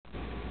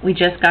We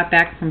just got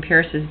back from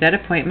Paris's vet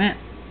appointment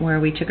where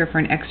we took her for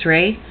an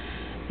x-ray.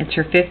 It's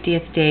her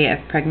 50th day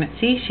of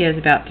pregnancy. She has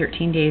about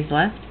 13 days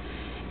left,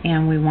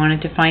 and we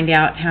wanted to find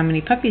out how many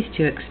puppies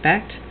to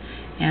expect,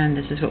 and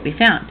this is what we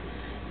found.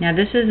 Now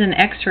this is an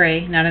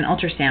x-ray, not an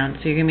ultrasound,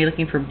 so you're going to be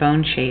looking for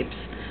bone shapes,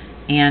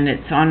 and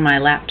it's on my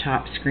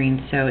laptop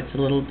screen, so it's a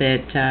little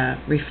bit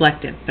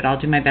reflective, but I'll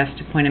do my best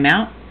to point them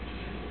out.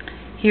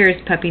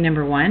 Here's puppy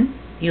number 1.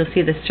 You'll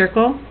see the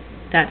circle.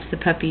 That's the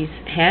puppy's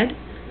head.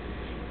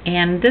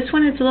 And this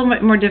one is a little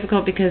bit more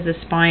difficult because the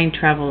spine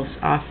travels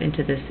off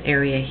into this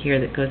area here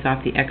that goes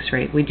off the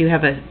x-ray. We do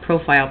have a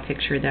profile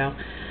picture though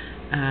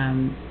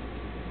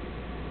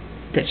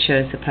that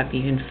shows the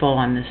puppy in full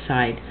on this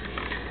side.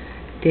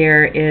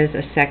 There is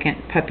a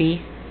second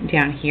puppy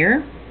down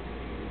here.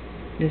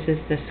 This is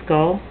the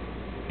skull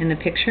in the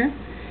picture,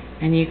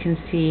 and you can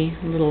see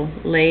a little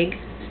leg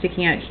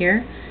sticking out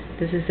here.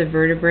 This is the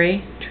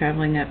vertebrae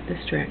traveling up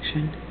this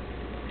direction.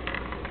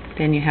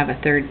 Then you have a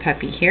third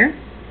puppy here,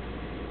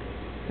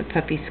 the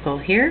puppy skull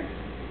here,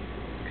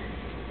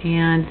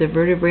 and the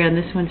vertebrae on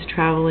this one's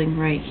traveling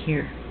right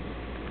here.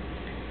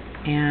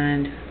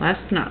 And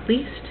last but not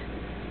least,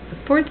 the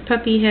fourth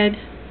puppy head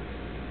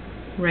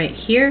right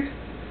here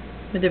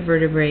with the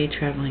vertebrae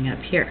traveling up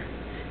here.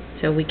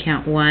 So we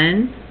count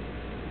 1,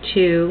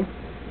 2,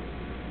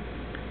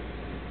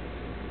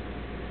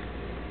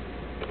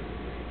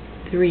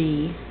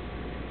 3,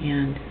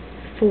 and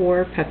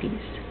 4 puppies.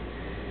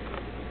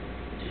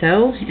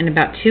 So in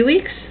about 2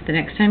 weeks, the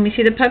next time we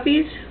see the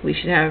puppies, we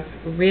should have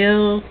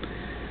real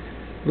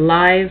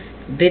live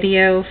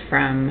video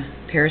from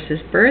Paris's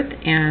birth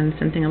and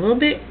something a little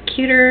bit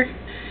cuter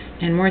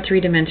and more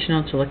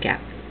three-dimensional to look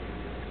at.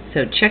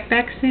 So check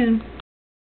back soon.